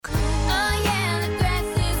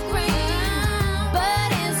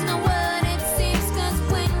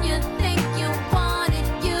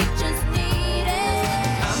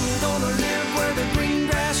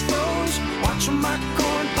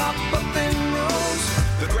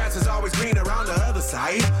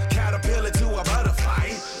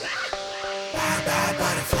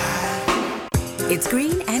It's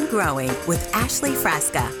Green and Growing with Ashley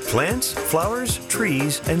Frasca Plants, flowers,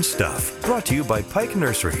 trees, and stuff. Brought to you by Pike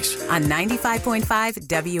Nurseries. on 95.5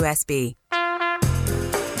 WSB.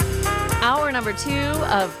 Hour number 2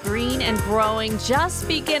 of Green and Growing just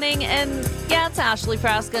beginning. And yeah, it's Ashley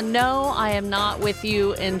Frasca. No, I am not with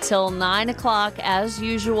you until 9 o'clock as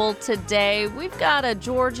usual today. We've got a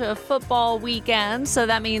Georgia football weekend, so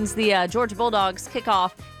that means the Georgia Bulldogs kick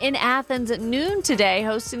off in Athens at noon today,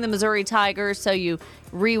 hosting the Missouri Tigers. So you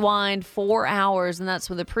rewind 4 hours, and that's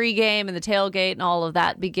when the pregame and the tailgate and all of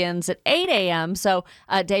that begins at 8 a.m. So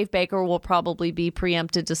Dave Baker will probably be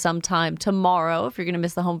preempted to sometime tomorrow if you're going to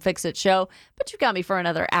miss the Home Fix-It show. But you've got me for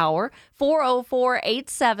another hour.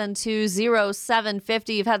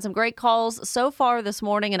 404-872-0750. You've had some great calls so far this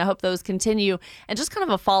morning, and I hope those continue. And just kind of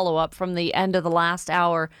a follow-up from the end of the last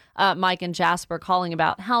hour, Mike and Jasper calling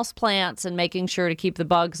about houseplants and making sure to keep the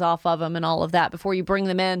bugs off of them and all of that before you bring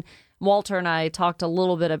them in. Walter and I talked a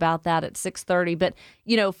little bit about that at 6:30, but,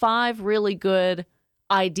 5 really good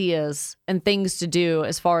ideas and things to do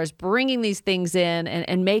as far as bringing these things in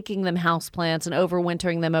and making them houseplants and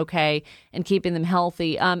overwintering them okay and keeping them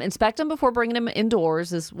healthy. Inspect them before bringing them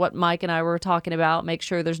indoors is what Mike and I were talking about. Make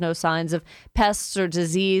sure there's no signs of pests or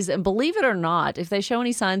disease. And believe it or not, if they show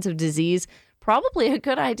any signs of disease, probably a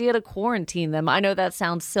good idea to quarantine them. I know that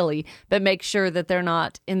sounds silly, but make sure that they're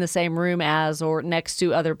not in the same room as or next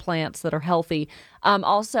to other plants that are healthy.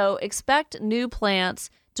 Also, expect new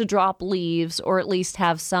plants to drop leaves or at least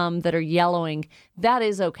have some that are yellowing. That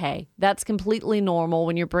is okay. That's completely normal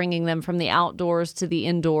when you're bringing them from the outdoors to the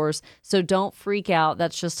indoors. So don't freak out.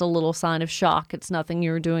 That's just a little sign of shock. It's nothing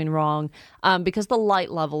you're doing wrong because the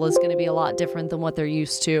light level is going to be a lot different than what they're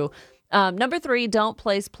used to. Number 3, don't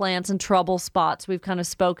place plants in trouble spots. We've kind of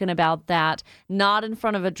spoken about that. Not in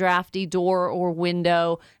front of a drafty door or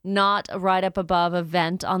window, not right up above a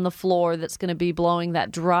vent on the floor that's going to be blowing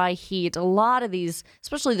that dry heat. A lot of these,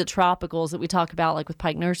 especially the tropicals that we talk about, like with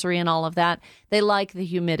Pike Nursery and all of that, they like the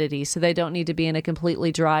humidity, so they don't need to be in a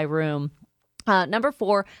completely dry room. Number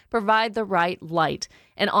 4, provide the right light.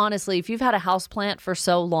 And honestly, if you've had a houseplant for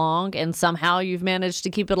so long and somehow you've managed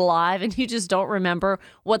to keep it alive and you just don't remember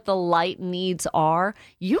what the light needs are,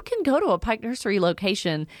 you can go to a Pike Nursery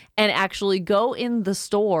location and actually go in the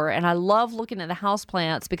store. And I love looking at the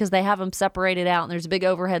houseplants because they have them separated out and there's a big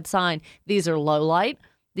overhead sign. These are low light,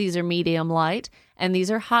 these are medium light, and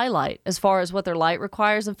these are high light as far as what their light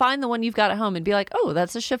requires. And find the one you've got at home and be like, oh,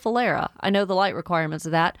 that's a Schiffelera. I know the light requirements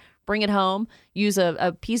of that. Bring it home, use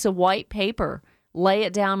a piece of white paper, lay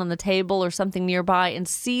it down on the table or something nearby and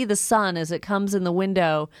see the sun as it comes in the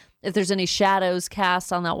window. If there's any shadows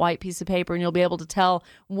cast on that white piece of paper, and you'll be able to tell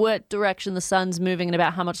what direction the sun's moving and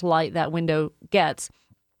about how much light that window gets.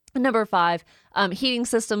 And number 5, heating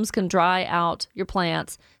systems can dry out your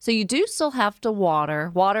plants. So you do still have to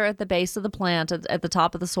water at the base of the plant, at the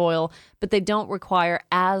top of the soil, but they don't require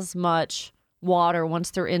as much water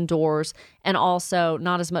once they're indoors, and also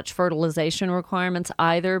not as much fertilization requirements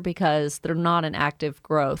either because they're not in active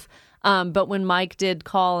growth. But when Mike did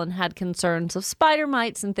call and had concerns of spider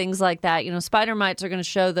mites and things like that, spider mites are going to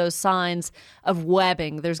show those signs of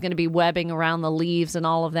webbing. There's going to be webbing around the leaves and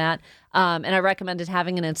all of that. And I recommended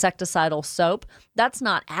having an insecticidal soap. That's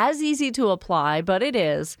not as easy to apply, but it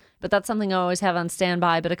is. But that's something I always have on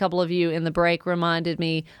standby. But a couple of you in the break reminded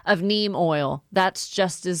me of neem oil. That's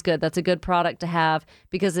just as good. That's a good product to have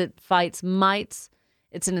because it fights mites.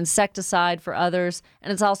 It's an insecticide for others,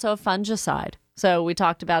 and it's also a fungicide. So we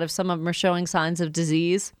talked about if some of them are showing signs of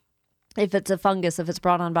disease, if it's a fungus, if it's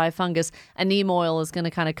brought on by a fungus, a neem oil is going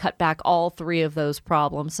to kind of cut back all 3 of those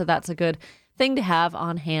problems. So that's a good thing to have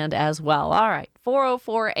on hand as well. All right,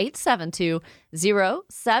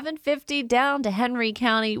 404-872-0750 down to Henry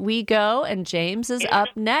County we go, and James is up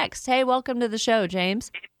next. Hey, welcome to the show,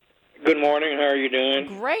 James. Good morning. How are you doing?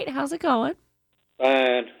 Great. How's it going?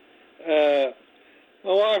 Fine. My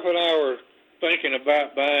wife and I were thinking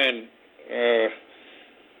about buying a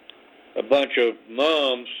bunch of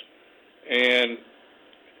mums, and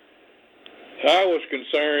I was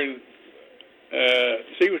concerned.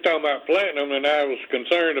 She was talking about planting them, and I was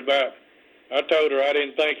concerned about. I told her I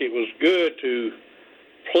didn't think it was good to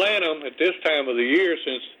plant them at this time of the year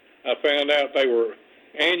since I found out they were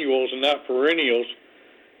annuals and not perennials,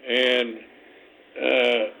 and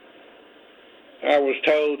I was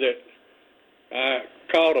told that I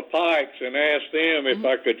called a Pikes and asked them if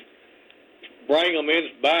I could buy them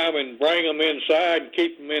and bring them inside and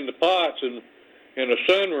keep them in the pots and in a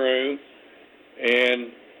sunroom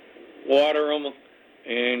and water them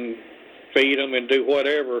and feed them and do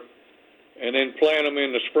whatever, and then plant them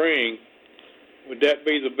in the spring. Would that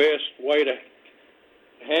be the best way to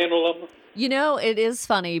handle them? You know, it is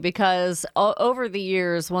funny because over the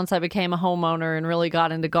years, once I became a homeowner and really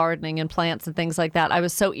got into gardening and plants and things like that, I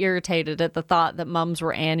was so irritated at the thought that mums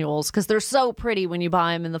were annuals because they're so pretty when you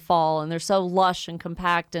buy them in the fall and they're so lush and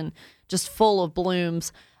compact and just full of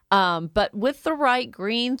blooms. But with the right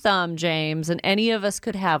green thumb, James, and any of us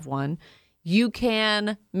could have one, you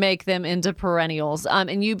can make them into perennials.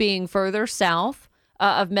 And you being further south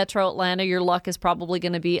of Metro Atlanta, your luck is probably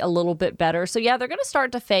going to be a little bit better. So, yeah, they're going to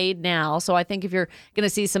start to fade now. So I think if you're going to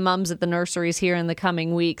see some mums at the nurseries here in the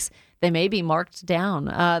coming weeks, they may be marked down.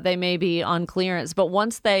 They may be on clearance. But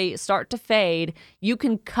once they start to fade, you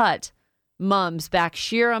can cut mums back,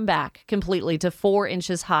 shear them back completely to 4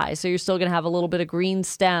 inches high. So you're still going to have a little bit of green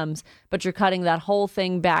stems, but you're cutting that whole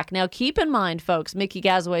thing back. Now, keep in mind, folks, Mickey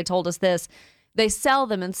Gazaway told us this. They sell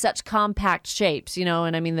them in such compact shapes, you know,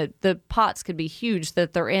 and I mean, the pots could be huge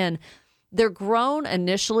that they're in. They're grown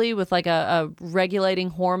initially with like a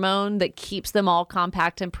regulating hormone that keeps them all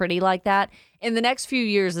compact and pretty like that. In the next few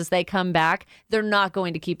years, as they come back, they're not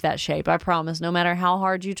going to keep that shape. I promise. No matter how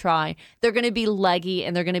hard you try, they're going to be leggy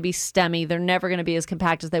and they're going to be stemmy. They're never going to be as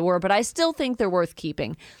compact as they were, but I still think they're worth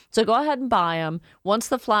keeping. So go ahead and buy them. Once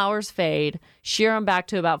the flowers fade, shear them back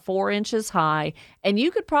to about 4 inches high, and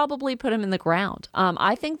you could probably put them in the ground.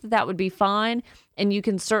 I think that would be fine, and you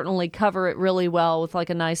can certainly cover it really well with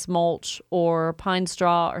like a nice mulch or pine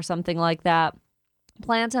straw or something like that.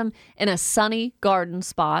 Plant them in a sunny garden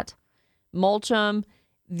spot. Mulch them.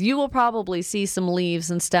 You will probably see some leaves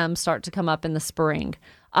and stems start to come up in the spring.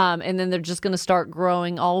 And then they're just going to start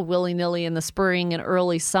growing all willy-nilly in the spring and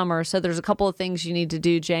early summer. So there's a couple of things you need to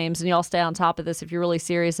do, James, and y'all stay on top of this if you're really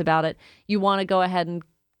serious about it. You want to go ahead and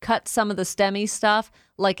cut some of the stemmy stuff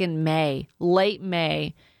like in May, late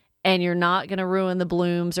May, and you're not going to ruin the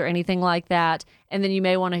blooms or anything like that. And then you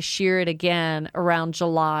may want to shear it again around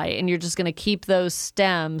July, and you're just going to keep those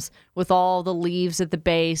stems with all the leaves at the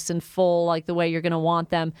base and full like the way you're going to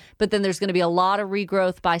want them. But then there's going to be a lot of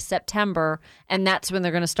regrowth by September, and that's when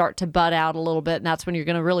they're going to start to bud out a little bit, and that's when you're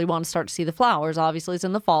going to really want to start to see the flowers. Obviously, it's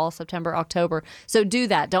in the fall, September, October. So do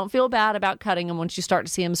that. Don't feel bad about cutting them once you start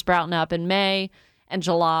to see them sprouting up in May and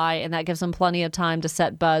July, and that gives them plenty of time to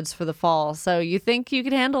set buds for the fall. So you think you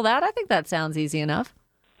can handle that? I think that sounds easy enough.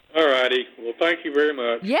 All righty. Well, thank you very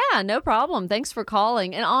much. Yeah, no problem. Thanks for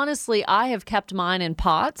calling. And honestly, I have kept mine in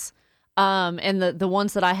pots. And the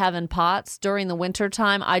ones that I have in pots during the winter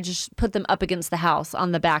time, I just put them up against the house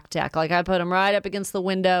on the back deck. Like I put them right up against the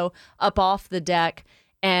window, up off the deck,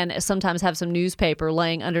 and sometimes have some newspaper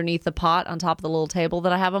laying underneath the pot on top of the little table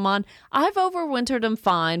that I have them on. I've overwintered them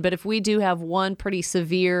fine, but if we do have one pretty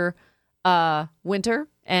severe winter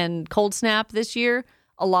and cold snap this year,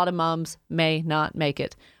 a lot of mums may not make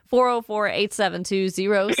it.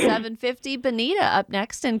 404-872-0750. Benita up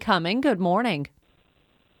next and coming. Good morning.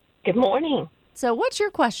 Good morning. So what's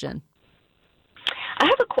your question? I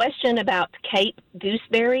have a question about Cape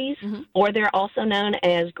gooseberries, or they're also known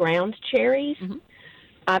as ground cherries.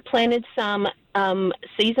 I planted some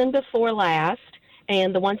season before last,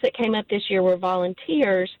 and the ones that came up this year were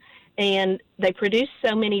volunteers, and they produce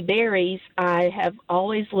so many berries. I have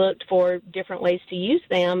always looked for different ways to use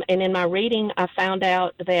them, and in my reading, I found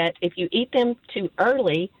out that if you eat them too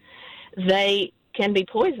early, they can be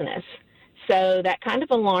poisonous. So that kind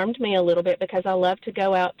of alarmed me a little bit because I love to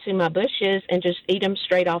go out to my bushes and just eat them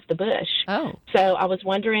straight off the bush. Oh. So I was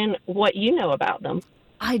wondering what you know about them.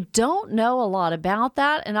 I don't know a lot about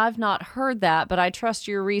that, and I've not heard that, but I trust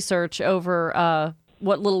your research over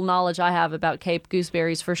what little knowledge I have about Cape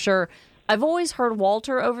gooseberries for sure. I've always heard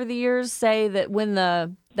Walter over the years say that when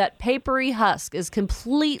that papery husk is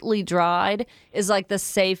completely dried is like the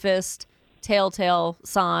safest telltale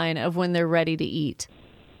sign of when they're ready to eat.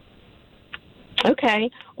 Okay.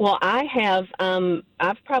 Well, I have,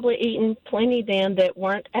 I've probably eaten plenty then that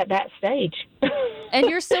weren't at that stage. And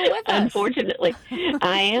you're still with us. Unfortunately,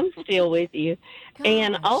 I am still with you. Gosh.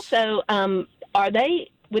 And also,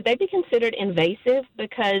 would they be considered invasive?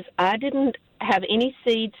 Because I didn't have any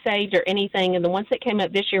seed saved or anything, and the ones that came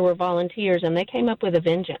up this year were volunteers, and they came up with a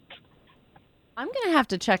vengeance. I'm going to have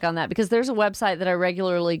to check on that because there's a website that I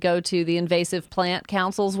regularly go to, the Invasive Plant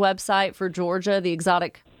Council's website for Georgia, the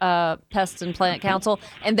Exotic Pest and Plant Council,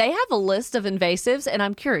 and they have a list of invasives, and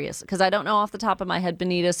I'm curious because I don't know off the top of my head,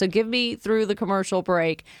 Benita, so give me through the commercial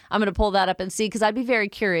break. I'm going to pull that up and see because I'd be very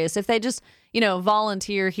curious if they just,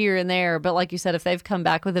 volunteer here and there. But like you said, if they've come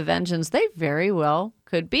back with a vengeance, they very well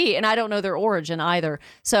could be. And I don't know their origin either.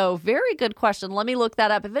 So very good question. Let me look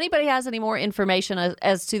that up. If anybody has any more information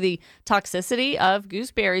as to the toxicity of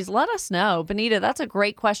gooseberries, let us know. Benita, that's a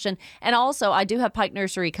great question. And also, I do have Pike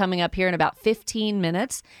Nursery coming up here in about 15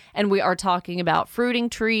 minutes. And we are talking about fruiting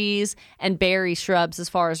trees and berry shrubs as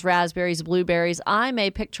far as raspberries, blueberries. I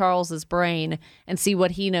may pick Charles's brain and see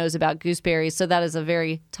what he knows about gooseberries. So that is a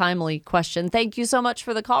very timely question. Thank you so much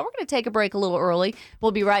for the call. We're going to take a break a little early.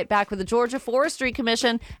 We'll be right back with the Georgia Forestry Commission.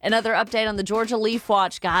 Another update on the Georgia Leaf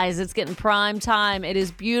Watch. Guys, it's getting prime time. It is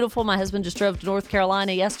beautiful. My husband just drove to North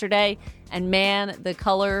Carolina yesterday, and man, the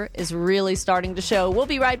color is really starting to show. We'll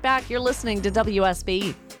be right back. You're listening to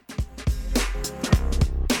WSB.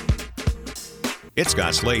 It's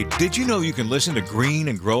Scott Slade. Did you know you can listen to Green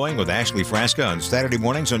and Growing with Ashley Frasca on Saturday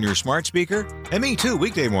mornings on your smart speaker? And me too,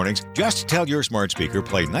 weekday mornings. Just tell your smart speaker,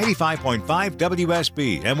 play 95.5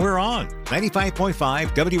 WSB, and we're on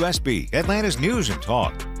 95.5 WSB, Atlanta's News and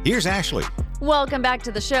Talk. Here's Ashley. Welcome back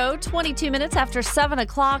to the show, 22 minutes after 7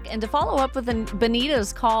 o'clock. And to follow up with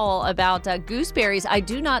Benita's call about gooseberries, I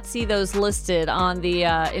do not see those listed on the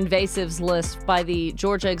invasives list by the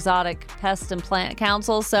Georgia Exotic Pest and Plant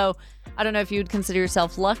Council. So I don't know if you'd consider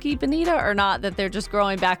yourself lucky, Benita, or not, that they're just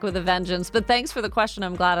growing back with a vengeance. But thanks for the question.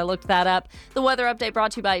 I'm glad I looked that up. The weather update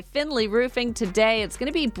brought to you by Finley Roofing. Today, it's going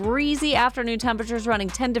to be breezy. Afternoon temperatures running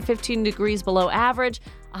 10 to 15 degrees below average.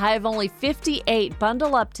 A high of only 58.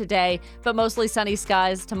 Bundle up today, but mostly sunny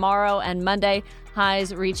skies tomorrow and Monday.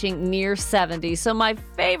 Highs reaching near 70. So my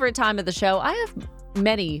favorite time of the show, I have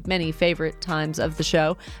many favorite times of the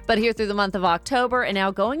show, but here through the month of October and now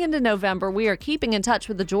going into November, we are keeping in touch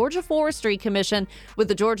with the Georgia Forestry Commission with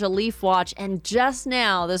the Georgia Leaf Watch. And just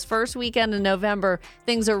now, this first weekend in November,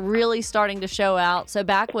 things are really starting to show out. So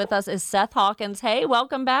back with us is Seth Hawkins. Hey,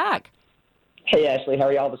 welcome back. Hey, Ashley. How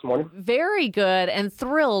are y'all this morning? Very good and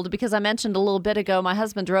thrilled because I mentioned a little bit ago, my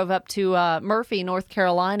husband drove up to Murphy, North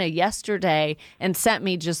Carolina yesterday and sent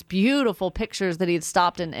me just beautiful pictures that he had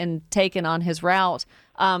stopped and taken on his route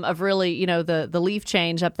of really, the leaf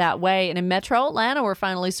change up that way. And in Metro Atlanta, we're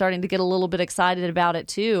finally starting to get a little bit excited about it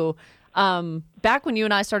too. Back when you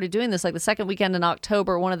and I started doing this, like the second weekend in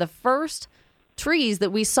October, one of the first trees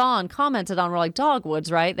that we saw and commented on were like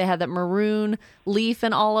dogwoods, right? They had that maroon leaf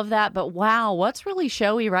and all of that. But wow, what's really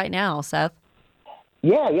showy right now, Seth?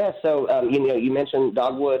 Yeah. So, you mentioned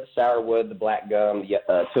dogwood, sourwood, the black gum,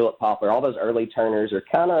 tulip poplar. All those early turners are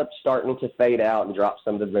kind of starting to fade out and drop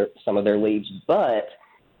some of their leaves. But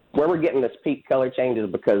where we're getting this peak color change is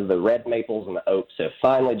because the red maples and the oaks have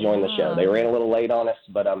finally joined the show. They ran a little late on us,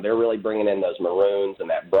 but they're really bringing in those maroons and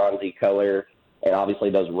that bronzy color. And obviously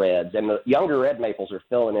those reds. And the younger red maples are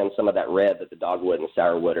filling in some of that red that the dogwood and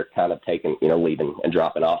sourwood are kind of taking, leaving and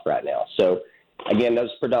dropping off right now. So, again, those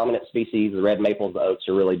predominant species, the red maples, the oaks,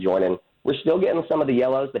 are really joining. We're still getting some of the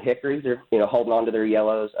yellows. The hickories are, holding on to their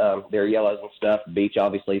yellows and stuff. Beech,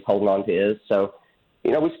 obviously, is holding on to his. So,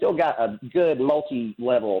 we still got a good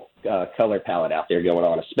multi-level color palette out there going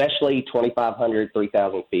on, especially 2,500,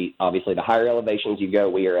 3,000 feet. Obviously, the higher elevations you go,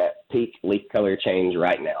 we are at peak leaf color change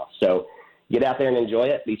right now. So, get out there and enjoy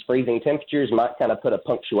it. These freezing temperatures might kind of put a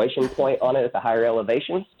punctuation point on it at the higher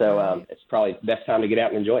elevations. So it's probably the best time to get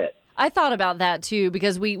out and enjoy it. I thought about that, too,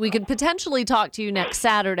 because we could potentially talk to you next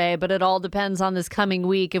Saturday, but it all depends on this coming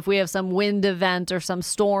week. If we have some wind event or some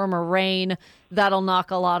storm or rain, that'll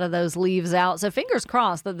knock a lot of those leaves out. So fingers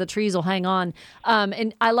crossed that the trees will hang on.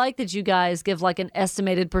 And I like that you guys give like an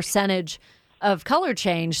estimated percentage of color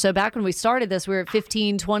change. So back when we started this, we were at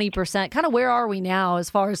 15, 20%. Kind of where are we now as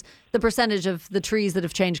far as the percentage of the trees that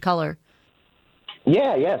have changed color?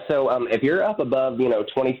 Yeah. So if you're up above,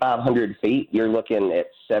 2,500 feet, you're looking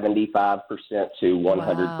at 75% to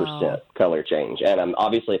 100% color change. And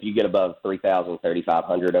obviously, if you get above 3,000,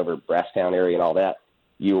 3,500 over Brasstown area and all that,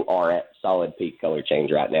 you are at solid peak color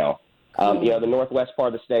change right now. The northwest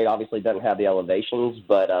part of the state obviously doesn't have the elevations,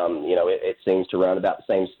 but, it seems to run about the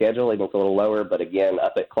same schedule, even if it's a little lower. But again,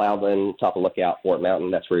 up at Cloudland, top of Lookout, Fort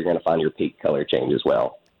Mountain, that's where you're going to find your peak color change as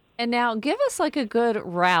well. And now give us like a good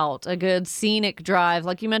route, a good scenic drive.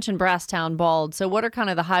 Like you mentioned Brasstown Bald. So what are kind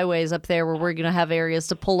of the highways up there where we're going to have areas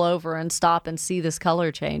to pull over and stop and see this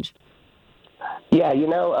color change? Yeah,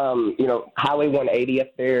 Highway 180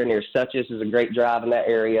 up there near Suches is a great drive in that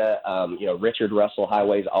area. Richard Russell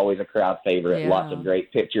Highway is always a crowd favorite. Yeah. Lots of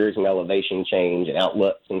great pictures and elevation change and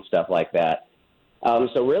outlooks and stuff like that.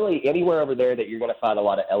 So really anywhere over there that you're going to find a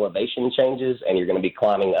lot of elevation changes and you're going to be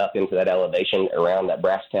climbing up into that elevation around that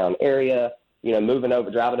Brasstown area,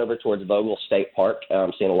 driving over towards Vogel State Park.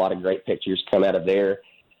 Seeing a lot of great pictures come out of there.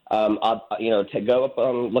 To go up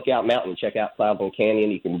on Lookout Mountain, check out Cloudland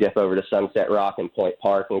Canyon. You can dip over to Sunset Rock and Point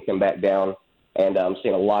Park and come back down. And I'm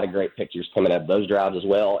seeing a lot of great pictures coming out of those drives as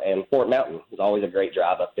well. And Fort Mountain is always a great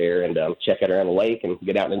drive up there, and check out around the lake and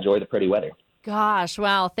get out and enjoy the pretty weather. Gosh,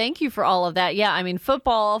 wow. Thank you for all of that. Yeah, I mean,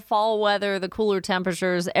 football, fall weather, the cooler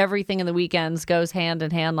temperatures, everything in the weekends goes hand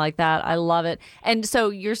in hand like that. I love it. And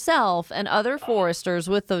so yourself and other foresters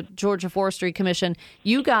with the Georgia Forestry Commission,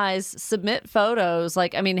 you guys submit photos.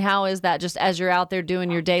 Like, I mean, how is that just as you're out there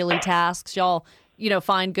doing your daily tasks? Y'all,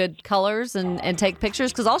 find good colors and take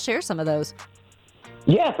pictures? Because I'll share some of those.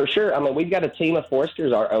 Yeah, for sure. I mean, we've got a team of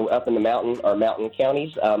foresters up in our mountain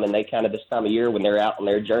counties, and they kind of this time of year when they're out on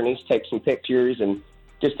their journeys take some pictures and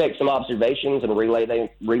just take some observations and relay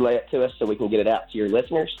it to us so we can get it out to your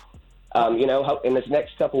listeners. In this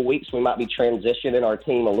next couple of weeks, we might be transitioning our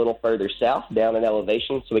team a little further south down in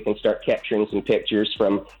elevation so we can start capturing some pictures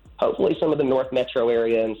from hopefully some of the North Metro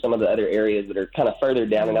area and some of the other areas that are kind of further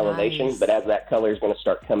down in elevation. But as that color is going to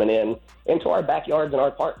start coming into our backyards and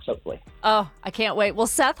our parks, hopefully. Oh, I can't wait. Well,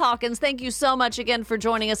 Seth Hawkins, thank you so much again for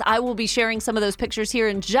joining us. I will be sharing some of those pictures here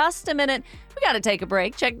in just a minute. We got to take a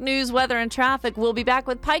break. Check news, weather, and traffic. We'll be back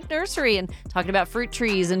with Pike Nursery and talking about fruit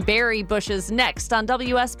trees and berry bushes next on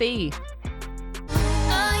WSB.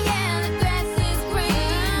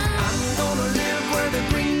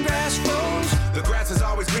 The grass is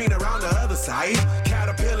always greener on the other side.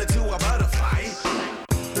 Caterpillar to a butterfly.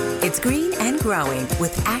 It's Green and Growing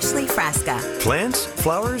with Ashley Frasca Plants,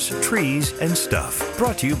 flowers, trees, and stuff.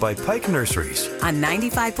 Brought to you by Pike Nurseries. on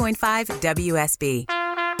 95.5 WSB.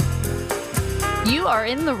 You are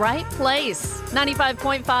in the right place.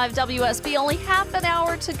 95.5 WSB, only half an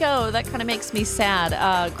hour to go. That kind of makes me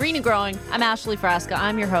sad. Green and Growing, I'm Ashley Frasca.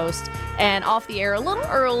 I'm your host. And off the air a little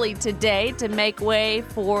early today to make way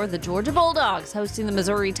for the Georgia Bulldogs hosting the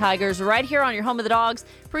Missouri Tigers right here on your home of the Dogs.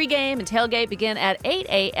 Pre-game and tailgate begin at 8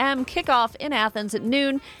 a.m. Kickoff in Athens at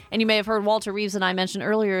noon. And you may have heard Walter Reeves and I mention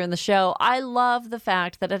earlier in the show, I love the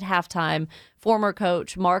fact that at halftime, former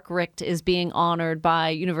coach Mark Richt is being honored by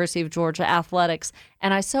University of Georgia Athletics.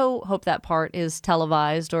 And I so hope that part is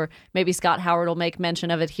televised, or maybe Scott Howard will make mention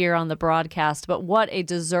of it here on the broadcast. But what a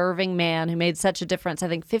deserving man who made such a difference. I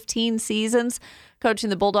think 15 seasons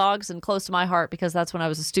coaching the Bulldogs, and close to my heart because that's when I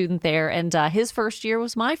was a student there. And his first year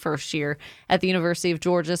was my first year at the University of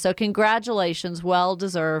Georgia. So congratulations, well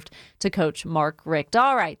deserved to Coach Mark Richt.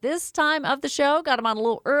 All right, this time of the show, got him on a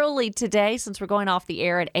little early today since we're going off the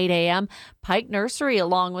air at 8 a.m. Pike Nursery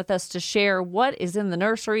along with us to share what is in the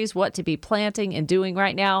nurseries, what to be planting and doing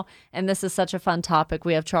right now. And this is such a fun topic.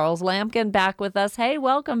 We have Charles Lampkin back with us. Hey,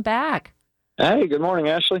 welcome back. Hey, good morning,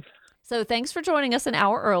 Ashley. So thanks for joining us an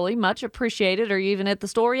hour early. Much appreciated. Are you even at the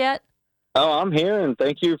store yet? Oh, I'm here, and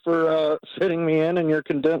thank you for fitting me in your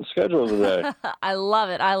condensed schedule today. I love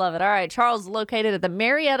it. I love it. All right. Charles is located at the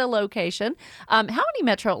Marietta location. How many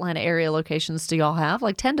Metro Atlanta area locations do y'all have?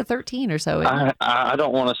 Like 10 to 13 or so? I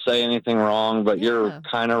don't want to say anything wrong, but you're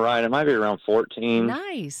kind of right. It might be around 14.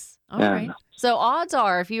 Nice. All right. So odds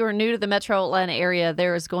are, if you are new to the Metro Atlanta area,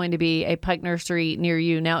 there is going to be a Pike Nursery near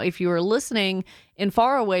you. Now, if you are listening in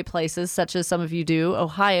faraway places, such as some of you do,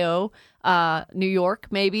 Ohio, New York,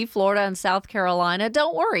 maybe Florida and South Carolina,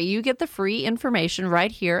 don't worry. You get the free information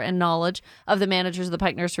right here and knowledge of the managers of the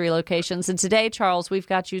Pike Nursery locations. And today, Charles, we've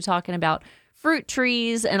got you talking about fruit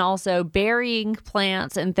trees and also berrying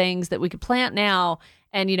plants and things that we could plant now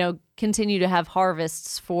and, continue to have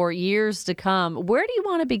harvests for years to come. Where do you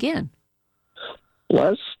want to begin?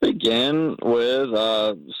 Let's begin with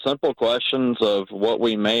simple questions of what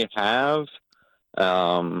we may have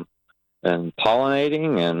and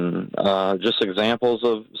pollinating and just examples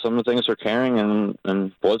of some of the things we're carrying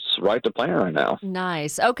and what's right to plant right now.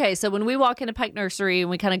 Nice. Okay, so when we walk into Pike Nursery and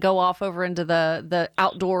we kind of go off over into the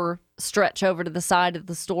outdoor stretch over to the side of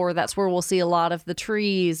the store, that's where we'll see a lot of the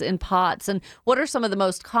trees in pots. And what are some of the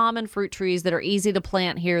most common fruit trees that are easy to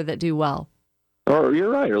plant here that do well? Oh, you're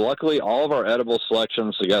right. Luckily, all of our edible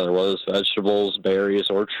selections together, whether it's vegetables, berries,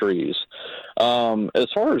 or trees. As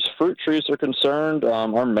far as fruit trees are concerned,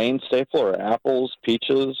 our main staple are apples,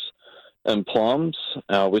 peaches, and plums.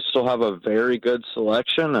 We still have a very good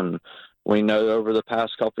selection, and we know over the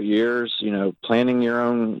past couple of years, planting your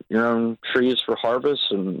own trees for harvest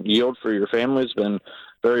and yield for your family has been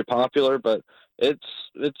very popular. But it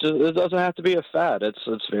doesn't have to be a fad.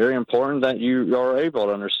 It's very important that you are able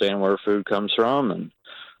to understand where food comes from, and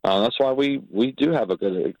that's why we do have a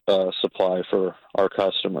good supply for our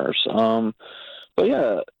customers. But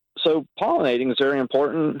yeah, so pollinating is very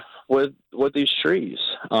important with these trees.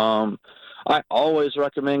 I always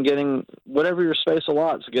recommend getting whatever your space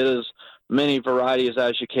allots, get as many varieties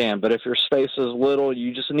as you can. But if your space is little,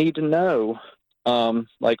 you just need to know,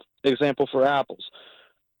 like example for apples,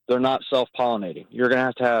 they're not self-pollinating. You're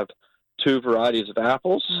going to have 2 varieties of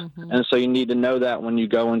apples, and so you need to know that when you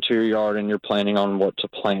go into your yard and you're planning on what to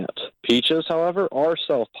plant. Peaches, however, are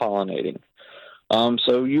self-pollinating.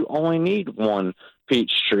 So you only need 1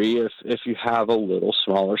 peach tree if you have a little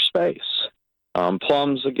smaller space.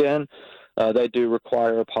 Plums, again, they do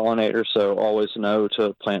require a pollinator, so always know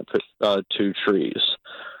to plant 2 trees.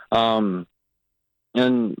 And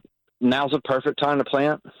now's a perfect time to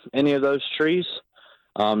plant any of those trees,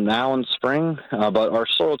 now in spring, but our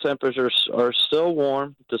soil temperatures are still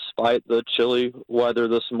warm despite the chilly weather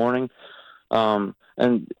this morning. And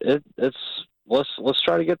let's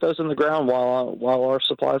try to get those in the ground while our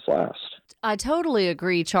supplies last. I totally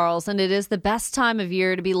agree, Charles, and it is the best time of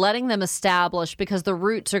year to be letting them establish because the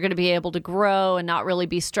roots are going to be able to grow and not really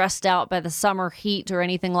be stressed out by the summer heat or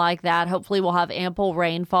anything like that. Hopefully we'll have ample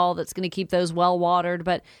rainfall that's going to keep those well watered,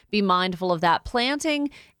 but be mindful of that. Planting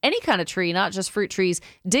any kind of tree, not just fruit trees,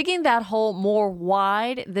 digging that hole more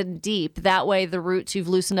wide than deep. That way the roots, you've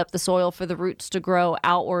loosened up the soil for the roots to grow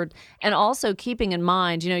outward. And also keeping in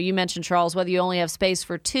mind, you mentioned, Charles, whether you only have space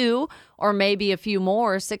for 2 or maybe a few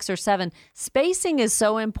more, 6 or 7, spacing is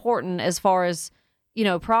so important as far as,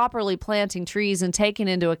 properly planting trees and taking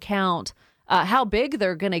into account how big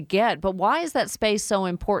they're going to get. But why is that space so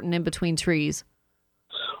important in between trees?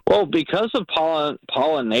 Well, because of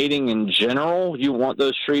pollinating in general, you want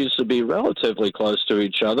those trees to be relatively close to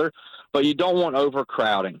each other, but you don't want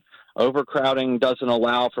overcrowding. Overcrowding doesn't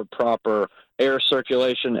allow for proper air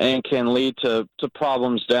circulation and can lead to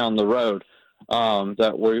problems down the road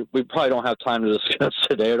that we probably don't have time to discuss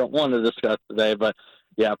today. I don't want to discuss today, but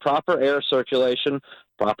yeah, proper air circulation,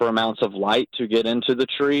 proper amounts of light to get into the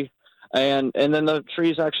tree, and then the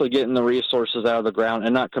trees actually getting the resources out of the ground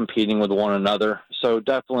and not competing with one another. So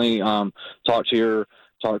definitely talk to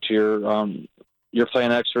your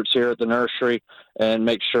plant experts here at the nursery and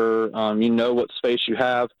make sure you know what space you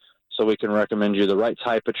have so we can recommend you the right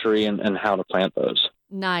type of tree and how to plant those.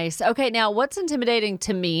 Nice. Okay, now what's intimidating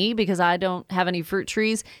to me, because I don't have any fruit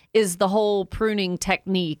trees, is the whole pruning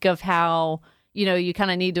technique of how you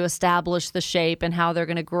kind of need to establish the shape and how they're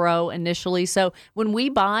going to grow initially. So when we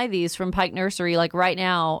buy these from Pike Nursery, like right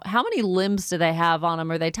now, how many limbs do they have on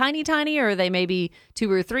them? Are they tiny, or are they maybe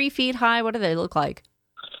 2 or 3 feet high? What do they look like?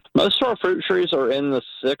 Most of our fruit trees are in the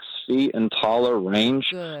 6 feet and taller range.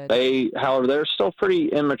 Good. However, they're still pretty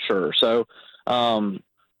immature. So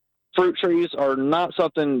fruit trees are not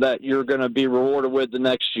something that you're going to be rewarded with the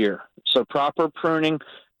next year. So proper pruning,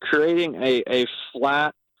 creating a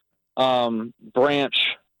flat branch,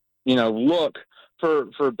 look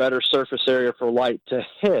for better surface area for light to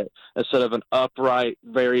hit instead of an upright,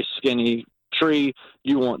 very skinny tree.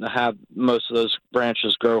 You want to have most of those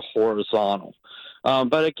branches grow horizontal.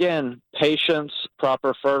 But again, patience,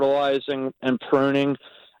 proper fertilizing and pruning,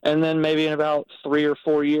 and then maybe in about 3 or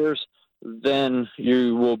 4 years, then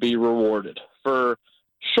you will be rewarded. For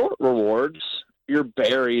short rewards, your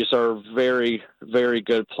berries are very, very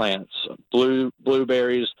good plants.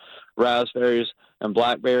 Blueberries, raspberries, and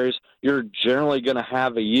blackberries, you're generally going to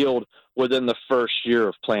have a yield within the first year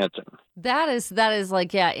of planting. That is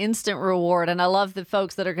like, instant reward. And I love the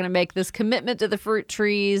folks that are going to make this commitment to the fruit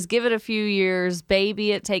trees, give it a few years,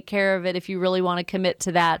 baby it, take care of it if you really want to commit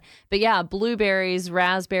to that. But yeah, blueberries,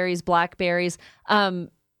 raspberries, blackberries.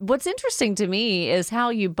 What's interesting to me is how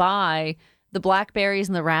you buy the blackberries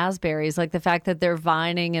and the raspberries, like the fact that they're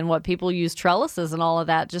vining and what people use trellises and all of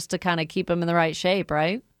that just to kind of keep them in the right shape,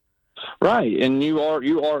 right? Right, and you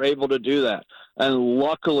are able to do that. And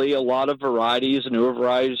luckily, a lot of varieties, newer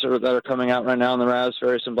varieties that are coming out right now in the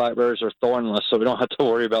raspberries and blackberries are thornless, so we don't have to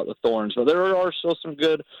worry about the thorns. But there are still some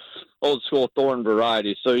good old-school thorn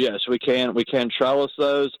varieties. So, yes, we can trellis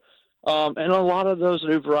those. And a lot of those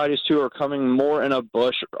new varieties, too, are coming more in a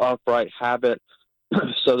bush upright habit,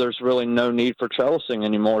 so there's really no need for trellising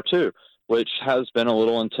anymore, too, which has been a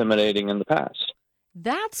little intimidating in the past.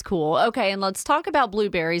 That's cool. Okay, and let's talk about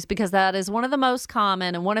blueberries because that is one of the most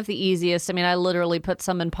common and one of the easiest. I mean, I literally put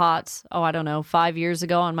some in pots, 5 years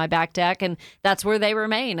ago on my back deck, and that's where they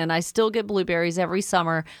remain, and I still get blueberries every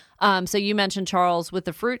summer. So you mentioned, Charles, with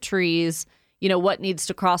the fruit trees, what needs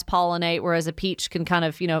to cross-pollinate, whereas a peach can kind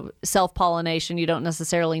of, self-pollination. You don't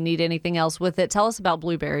necessarily need anything else with it. Tell us about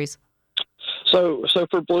blueberries. So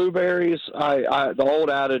for blueberries, the old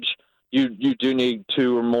adage, you do need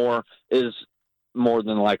 2 or more, is more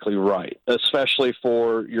than likely right, especially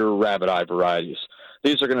for your rabbit eye varieties.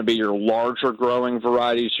 These are going to be your larger growing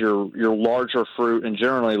varieties, your larger fruit, and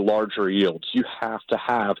generally larger yields. You have to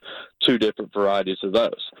have 2 different varieties of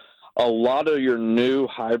those. A lot of your new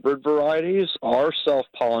hybrid varieties are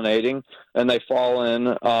self-pollinating, and they fall in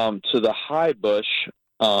to the high bush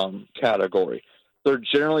category. They're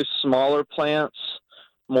generally smaller plants,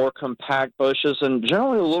 more compact bushes, and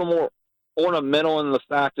generally a little more ornamental in the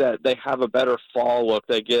fact that they have a better fall look.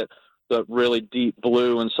 They get the really deep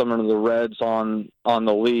blue and some of the reds on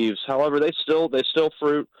the leaves. However, they still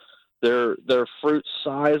fruit. Their fruit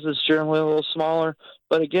size is generally a little smaller.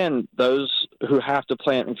 But again, those who have to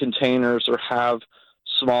plant in containers or have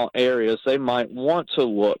small areas, they might want to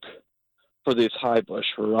look for these high bush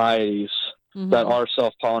varieties that are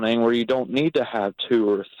self-pollinating, where you don't need to have 2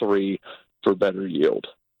 or 3 for better yield.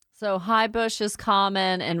 So high bush is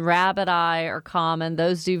common and rabbit eye are common.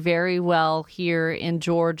 Those do very well here in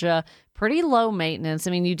Georgia. Pretty low maintenance.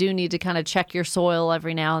 I mean, you do need to kind of check your soil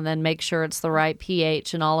every now and then, make sure it's the right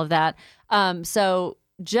pH and all of that. So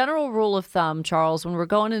general rule of thumb, Charles, when we're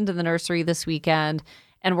going into the nursery this weekend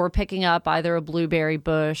and we're picking up either a blueberry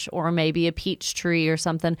bush or maybe a peach tree or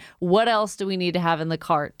something, what else do we need to have in the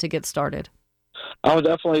cart to get started? I would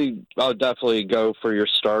definitely go for your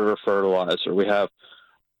starter fertilizer. We have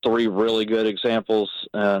 3 really good examples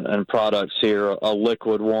and products here, a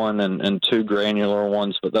liquid one and 2 granular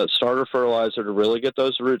ones. But that starter fertilizer to really get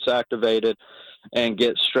those roots activated and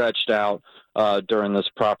get stretched out during this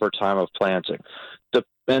proper time of planting.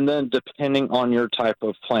 And then depending on your type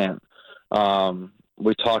of plant,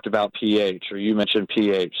 we talked about pH, or you mentioned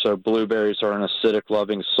pH. So blueberries are an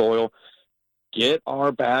acidic-loving soil. Get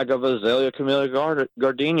our bag of Azalea Camellia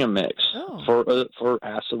Gardenia mix for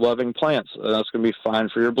acid-loving plants. That's going to be fine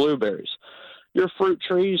for your blueberries. Your fruit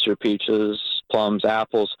trees, your peaches, plums,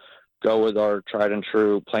 apples, go with our tried and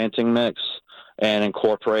true planting mix and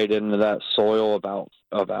incorporate into that soil about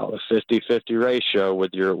a 50-50 ratio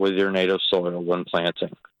with your native soil when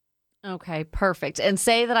planting. Okay, perfect. And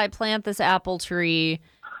say that I plant this apple tree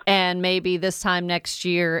and maybe this time next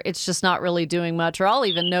year, it's just not really doing much, or I'll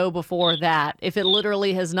even know before that. If it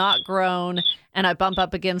literally has not grown and I bump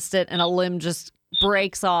up against it and a limb just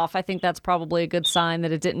breaks off, I think that's probably a good sign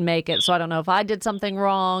that it didn't make it. So I don't know if I did something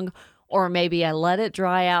wrong or maybe I let it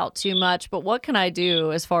dry out too much. But what can I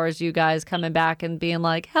do as far as you guys coming back and being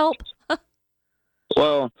like, help?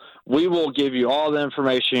 Well, we will give you all the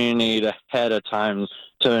information you need ahead of time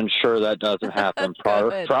to ensure that doesn't happen.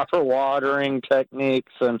 Proper watering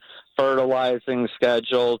techniques and fertilizing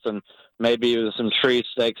schedules, and maybe with some tree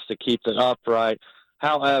stakes to keep it upright.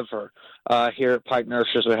 However, here at Pike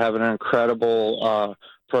Nurseries, we have an incredible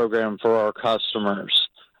program for our customers,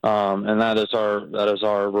 and that is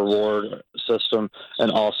our reward system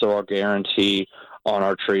and also our guarantee on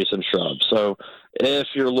our trees and shrubs. So if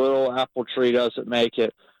your little apple tree doesn't make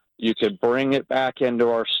it, you could bring it back into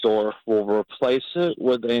our store. We'll replace it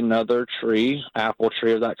with another tree, apple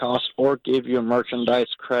tree of that cost, or give you a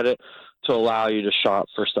merchandise credit to allow you to shop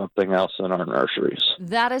for something else in our nurseries.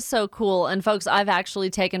 That is so cool. And folks, I've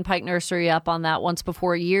actually taken Pike Nursery up on that once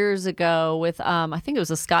before, years ago with, I think it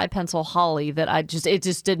was a sky pencil holly that it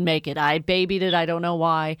just didn't make it. I babied it. I don't know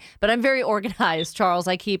why, but I'm very organized, Charles.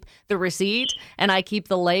 I keep the receipt and I keep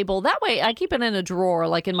the label. That way I keep it in a drawer,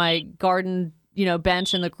 like in my garden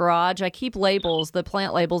bench in the garage. I keep the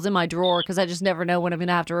plant labels in my drawer because I just never know when I'm going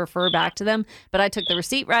to have to refer back to them. But I took the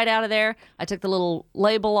receipt right out of there. I took the little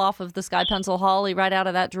label off of the sky pencil holly right out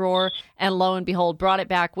of that drawer. And lo and behold, brought it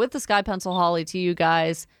back with the sky pencil holly to you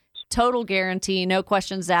guys. Total guarantee, no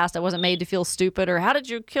questions asked. I wasn't made to feel stupid or how did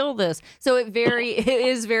you kill this? So it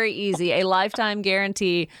is very easy. A lifetime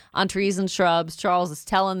guarantee on trees and shrubs. Charles is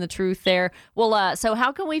telling the truth there. Well, so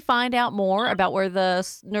how can we find out more about where the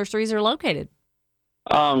nurseries are located?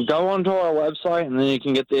 Go onto our website, and then you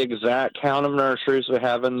can get the exact count of nurseries we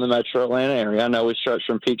have in the metro Atlanta area. I know we stretch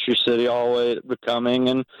from Peachtree City all the way to Becoming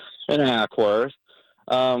and Ackworth.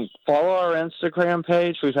 Follow our Instagram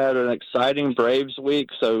page. We've had an exciting Braves week,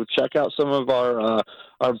 so check out some of our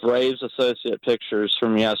Braves associate pictures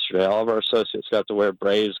from yesterday. All of our associates got to wear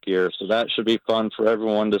Braves gear, so that should be fun for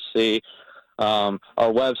everyone to see. Our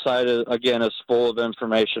website, is full of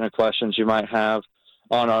information and questions you might have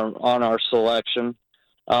on our selection.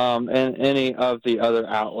 And any of the other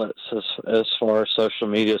outlets as far as social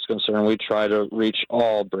media is concerned. We try to reach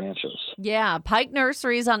all branches. Yeah, Pike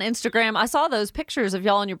Nurseries on Instagram. I saw those pictures of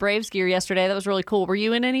y'all in your Braves gear yesterday. That was really cool. Were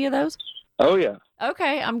you in any of those? Oh, yeah.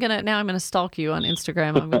 Okay, I'm gonna stalk you on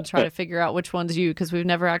Instagram. I'm gonna try to figure out which one's you because we've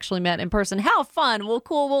never actually met in person. How fun! Well,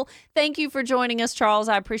 cool. Well, thank you for joining us, Charles.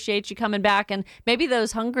 I appreciate you coming back. And maybe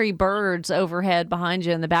those hungry birds overhead behind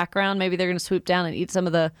you in the background, maybe they're gonna swoop down and eat some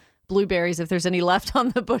of the blueberries if there's any left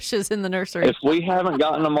on the bushes in the nursery. If we haven't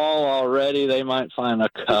gotten them all already, they might find a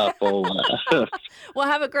couple. Well,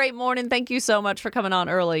 have a great morning. Thank you so much for coming on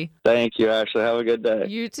early. Thank you, Ashley. Have a good day.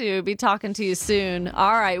 You too. Be talking to you soon.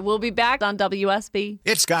 All right, we'll be back on WSB.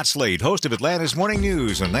 It's Scott Slade, host of Atlanta's Morning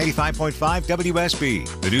News on 95.5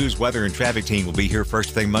 WSB. The news, weather, and traffic team will be here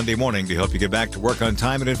first thing Monday morning to help you get back to work on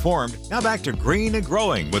time and informed. Now back to Green and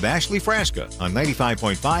Growing with Ashley Frasca on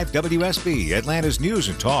 95.5 WSB, Atlanta's News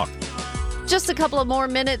and Talk. Just a couple of more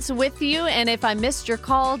minutes with you, and if I missed your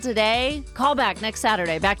call today, call back next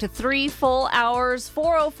Saturday. Back to 3 full hours,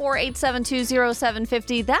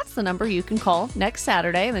 404-872-0750. That's the number you can call next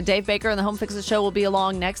Saturday. And then Dave Baker and the Home Fix It Show will be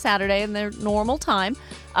along next Saturday in their normal time.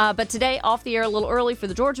 But today, off the air a little early for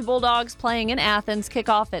the Georgia Bulldogs playing in Athens.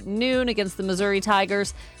 Kickoff at noon against the Missouri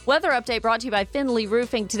Tigers. Weather update brought to you by Finley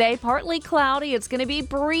Roofing. Today, partly cloudy. It's going to be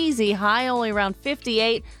breezy. High only around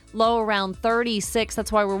 58. Low around 36.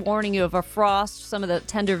 That's why we're warning you of a frost, some of the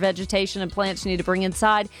tender vegetation and plants you need to bring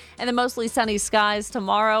inside. And then mostly sunny skies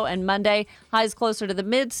tomorrow and Monday. Highs closer to the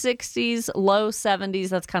mid-60s, low 70s.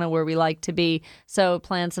 That's kind of where we like to be. So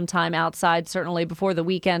plan some time outside, certainly before the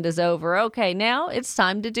weekend is over. Okay, now it's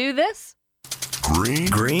time to do this.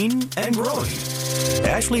 Green and Growing.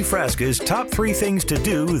 Ashley Frasca's top 3 things to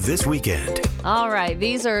do this weekend. All right,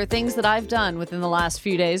 these are things that I've done within the last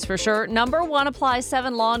few days for sure. Number 1, apply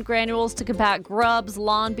 7 lawn granules to combat grubs,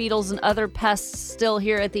 lawn beetles, and other pests still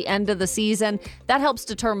here at the end of the season. That helps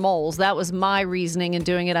deter moles. That was my reasoning in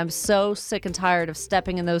doing it. I'm so sick and tired of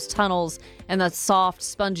stepping in those tunnels and the soft,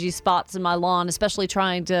 spongy spots in my lawn, especially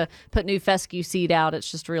trying to put new fescue seed out.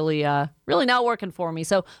 It's just really not working for me.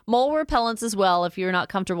 So mole repellents as well if you're not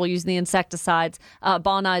comfortable using the insecticides.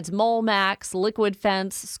 Bonnide's Mole Max, Liquid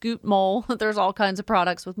Fence, Scoot Mole. There's all kinds of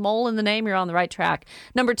products. With mole in the name, you're on the right track.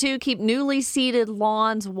 Number 2, keep newly seeded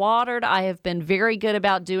lawns watered. I have been very good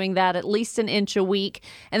about doing that, at least an inch a week.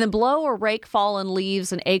 And then blow or rake fallen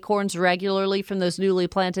leaves and acorns regularly from those newly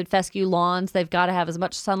planted fescue lawns. They've got to have as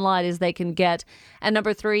much sunlight as they can get. And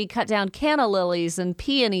number 3, cut down canna lilies and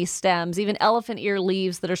peony stems, even elephant ear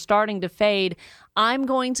leaves that are starting to fade. I'm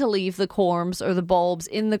going to leave the corms or the bulbs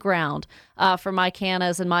in the ground for my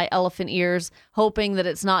cannas and my elephant ears, hoping that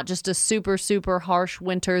it's not just a super, super harsh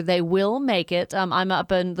winter. They will make it. I'm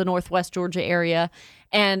up in the Northwest Georgia area,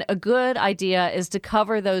 and a good idea is to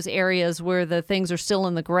cover those areas where the things are still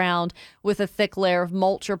in the ground with a thick layer of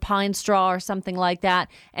mulch or pine straw or something like that.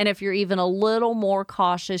 And if you're even a little more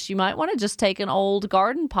cautious, you might want to just take an old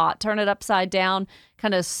garden pot, turn it upside down,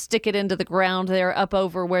 kind of stick it into the ground there up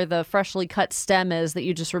over where the freshly cut stem is that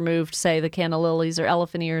you just removed, say, the canna lilies or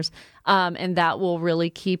elephant ears, and that will really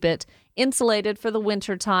keep it insulated for the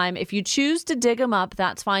winter time. If you choose to dig them up,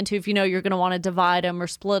 that's fine too. If you know you're going to want to divide them or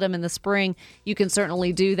split them in the spring, you can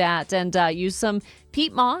certainly do that and use some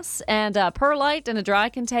peat moss and perlite in a dry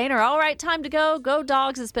container. All right, time to go. Go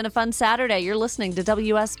Dogs. It's been a fun Saturday. You're listening to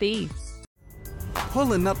WSB.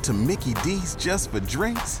 Pulling up to Mickey D's just for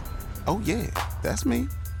drinks? Oh yeah, that's me.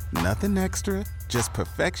 Nothing extra, just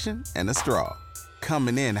perfection and a straw.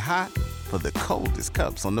 Coming in hot for the coldest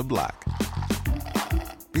cups on the block.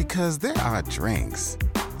 Because there are drinks.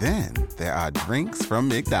 Then there are drinks from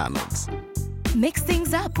McDonald's. Mix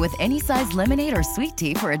things up with any size lemonade or sweet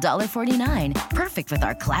tea for $1.49. Perfect with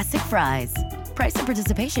our classic fries. Price and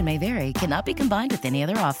participation may vary. Cannot be combined with any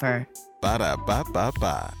other offer.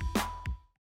 Ba-da-ba-ba-ba.